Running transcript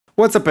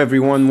What's up,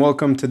 everyone?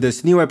 Welcome to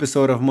this new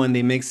episode of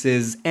Monday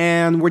Mixes,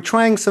 and we're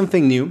trying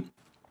something new.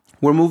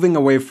 We're moving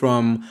away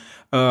from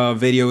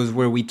videos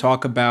where we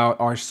talk about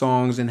our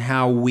songs and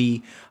how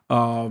we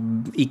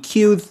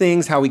EQ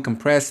things, how we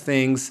compress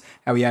things,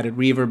 how we added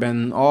reverb,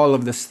 and all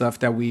of the stuff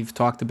that we've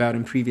talked about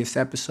in previous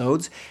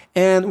episodes.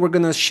 And we're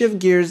gonna shift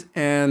gears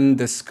and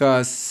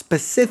discuss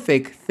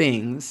specific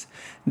things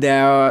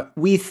that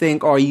we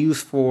think are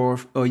useful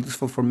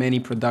for many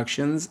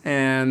productions.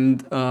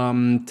 And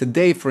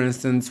today, for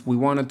instance, we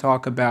want to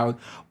talk about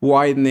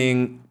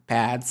widening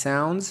pad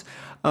sounds,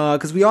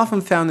 because we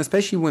often found,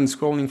 especially when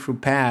scrolling through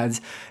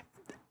pads,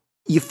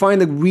 you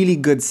find a really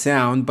good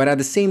sound, but at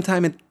the same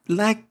time, it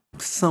lacks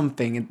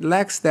something. It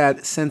lacks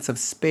that sense of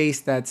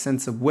space, that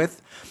sense of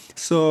width.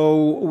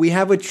 So we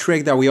have a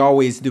trick that we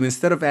always do.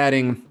 Instead of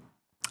adding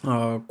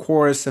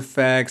chorus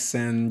effects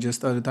and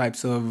just other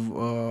types of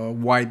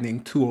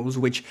widening tools,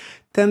 which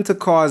tend to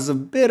cause a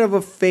bit of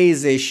a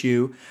phase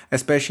issue,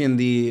 especially in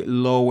the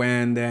low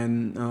end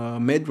and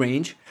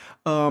mid-range.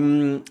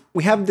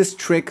 We have this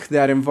trick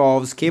that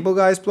involves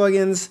Cableguys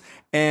plugins,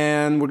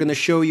 and we're going to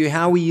show you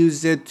how we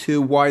use it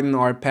to widen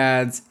our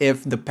pads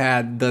if the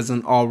pad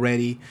doesn't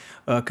already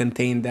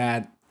contain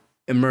that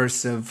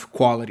immersive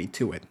quality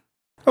to it.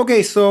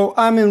 Okay, so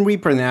I'm in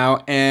Reaper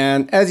now,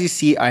 and as you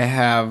see, I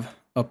have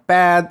a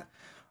pad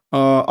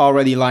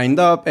already lined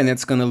up, and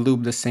it's gonna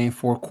loop the same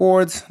 4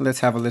 chords. Let's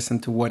have a listen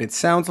to what it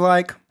sounds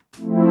like.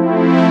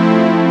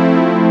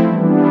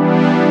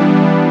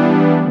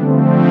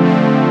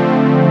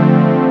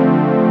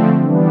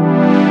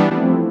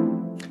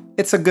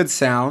 It's a good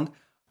sound.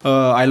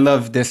 I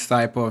love this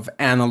type of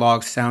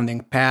analog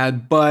sounding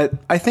pad, but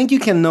I think you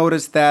can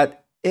notice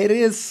that it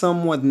is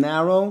somewhat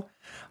narrow.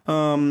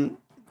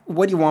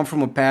 What you want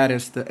from a pad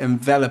is to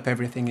envelop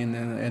everything in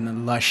a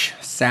lush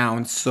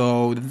sound.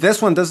 So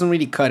this one doesn't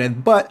really cut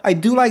it, but I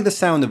do like the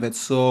sound of it.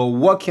 So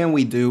what can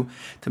we do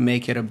to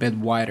make it a bit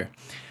wider?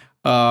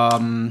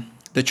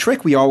 The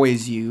trick we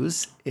always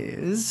use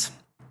is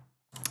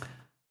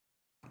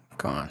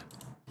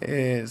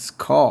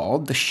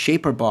called the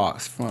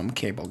ShaperBox from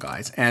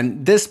Cableguys.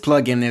 And this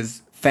plugin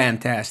is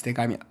fantastic.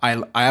 I mean,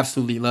 I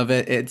absolutely love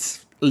it.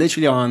 It's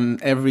literally on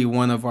every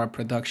one of our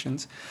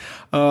productions.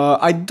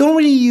 I don't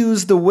really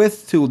use the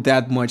width tool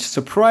that much,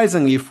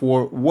 surprisingly,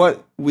 for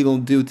what we'll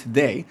do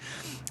today.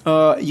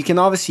 You can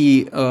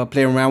obviously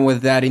play around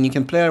with that, and you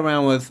can play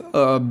around with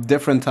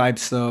different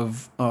types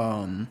of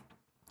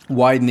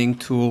widening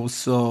tools.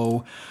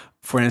 So,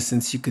 for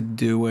instance, you could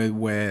do it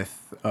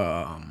with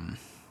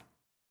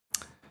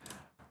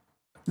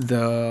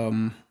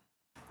the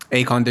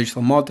Acon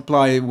Digital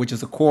Multiply, which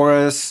is a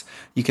chorus.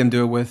 You can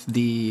do it with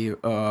the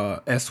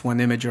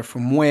S1 imager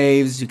from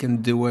Waves. You can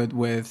do it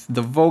with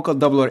the vocal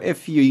doubler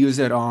if you use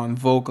it on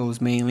vocals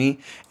mainly,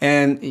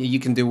 and you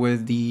can do it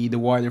with the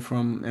wider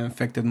from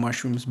Infected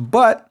Mushrooms.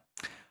 But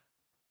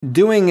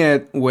doing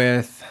it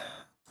with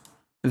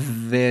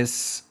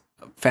this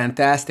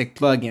fantastic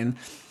plugin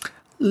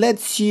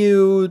lets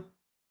you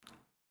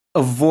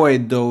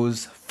avoid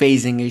those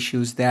phasing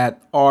issues that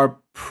are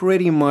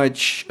pretty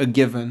much a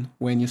given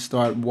when you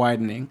start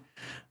widening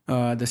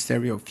the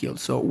stereo field.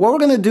 So what we're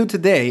going to do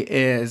today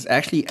is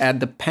actually add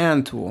the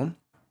pan tool.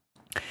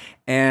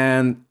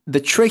 And the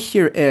trick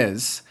here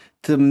is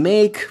to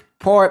make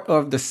part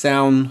of the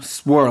sound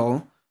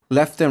swirl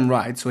left and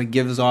right, so it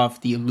gives off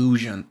the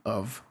illusion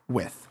of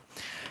width.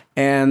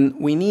 And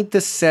we need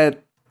to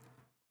set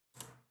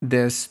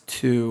this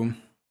to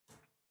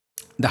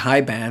the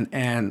high band,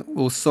 and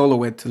we'll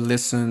solo it to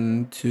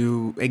listen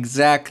to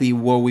exactly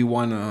what we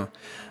want to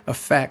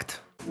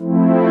affect.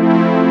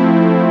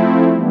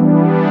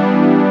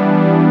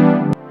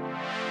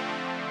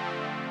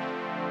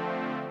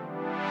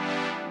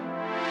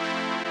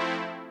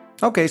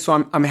 Okay,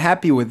 so I'm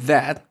happy with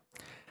that.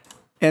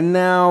 And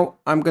now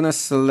I'm gonna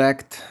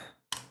select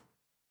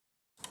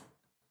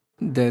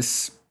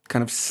this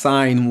kind of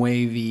sine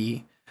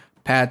wavy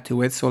pad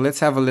to it. So let's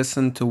have a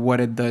listen to what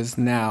it does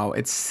now.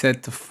 It's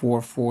set to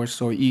 4/4,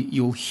 so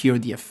you'll hear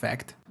the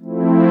effect.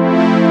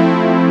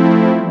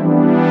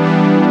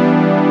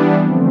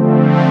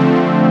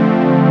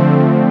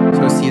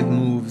 So see, it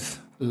moves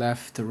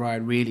left to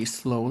right really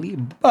slowly.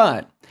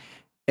 But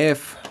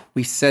if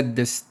we set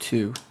this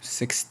to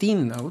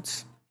 16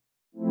 notes,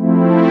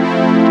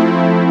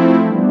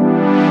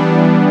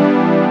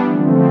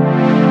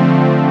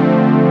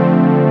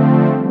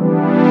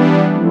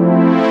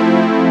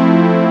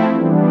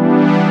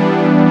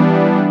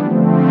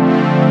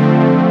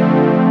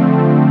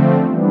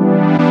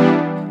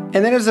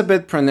 and it is a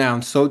bit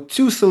pronounced. So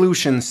 2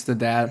 solutions to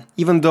that,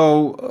 even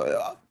though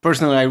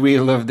personally I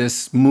really love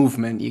this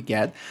movement you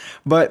get.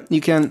 But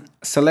you can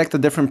select a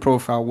different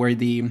profile where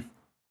the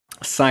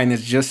sine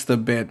is just a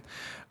bit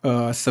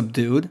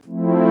subdued.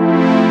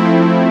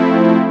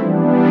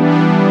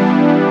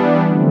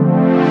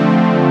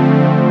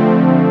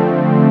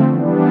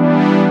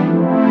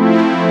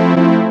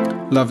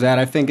 Love that.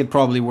 I think it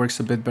probably works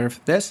a bit better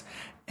for this.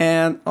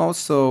 And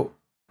also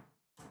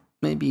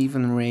maybe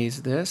even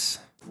raise this.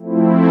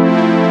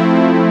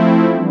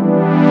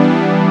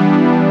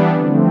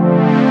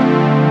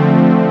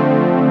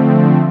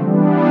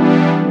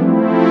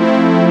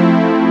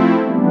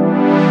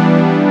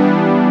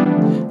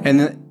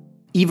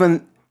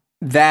 even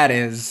that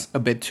is a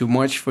bit too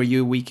much for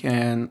you, we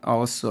can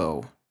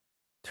also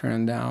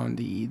turn down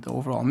the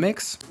overall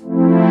mix.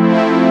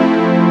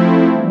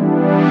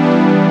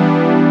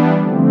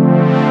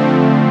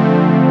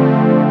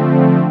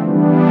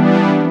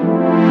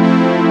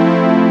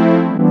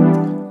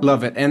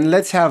 Love it. And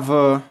let's have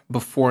a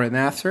before and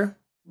after.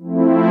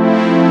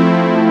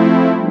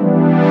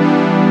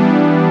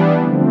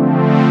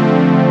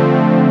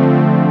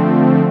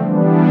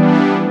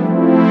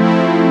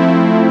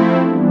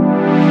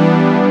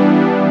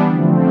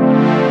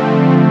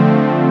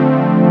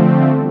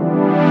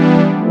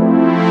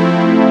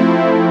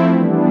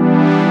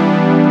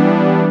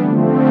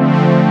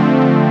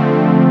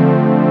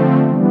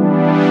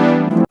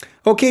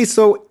 Okay,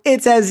 so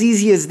it's as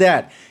easy as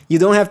that. You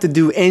don't have to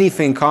do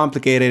anything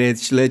complicated.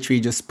 It's literally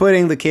just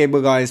putting the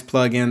Cableguys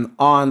plugin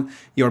on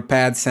your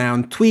pad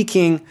sound,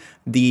 tweaking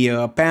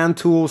the pan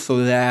tool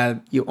so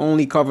that you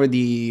only cover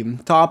the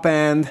top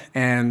end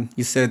and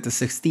you set it to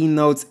 16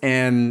 notes,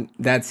 and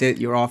that's it.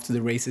 You're off to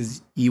the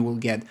races. You will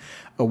get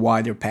a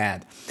wider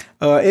pad.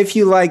 If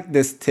you like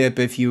this tip,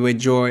 if you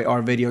enjoy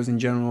our videos in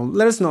general,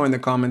 let us know in the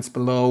comments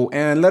below,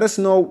 and let us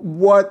know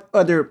what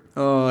other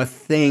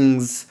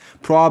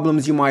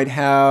problems you might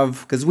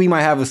have, because we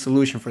might have a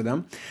solution for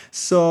them.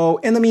 So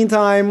in the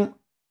meantime,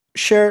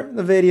 share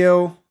the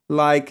video,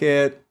 like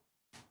it,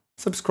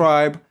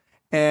 subscribe,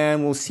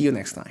 and we'll see you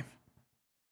next time.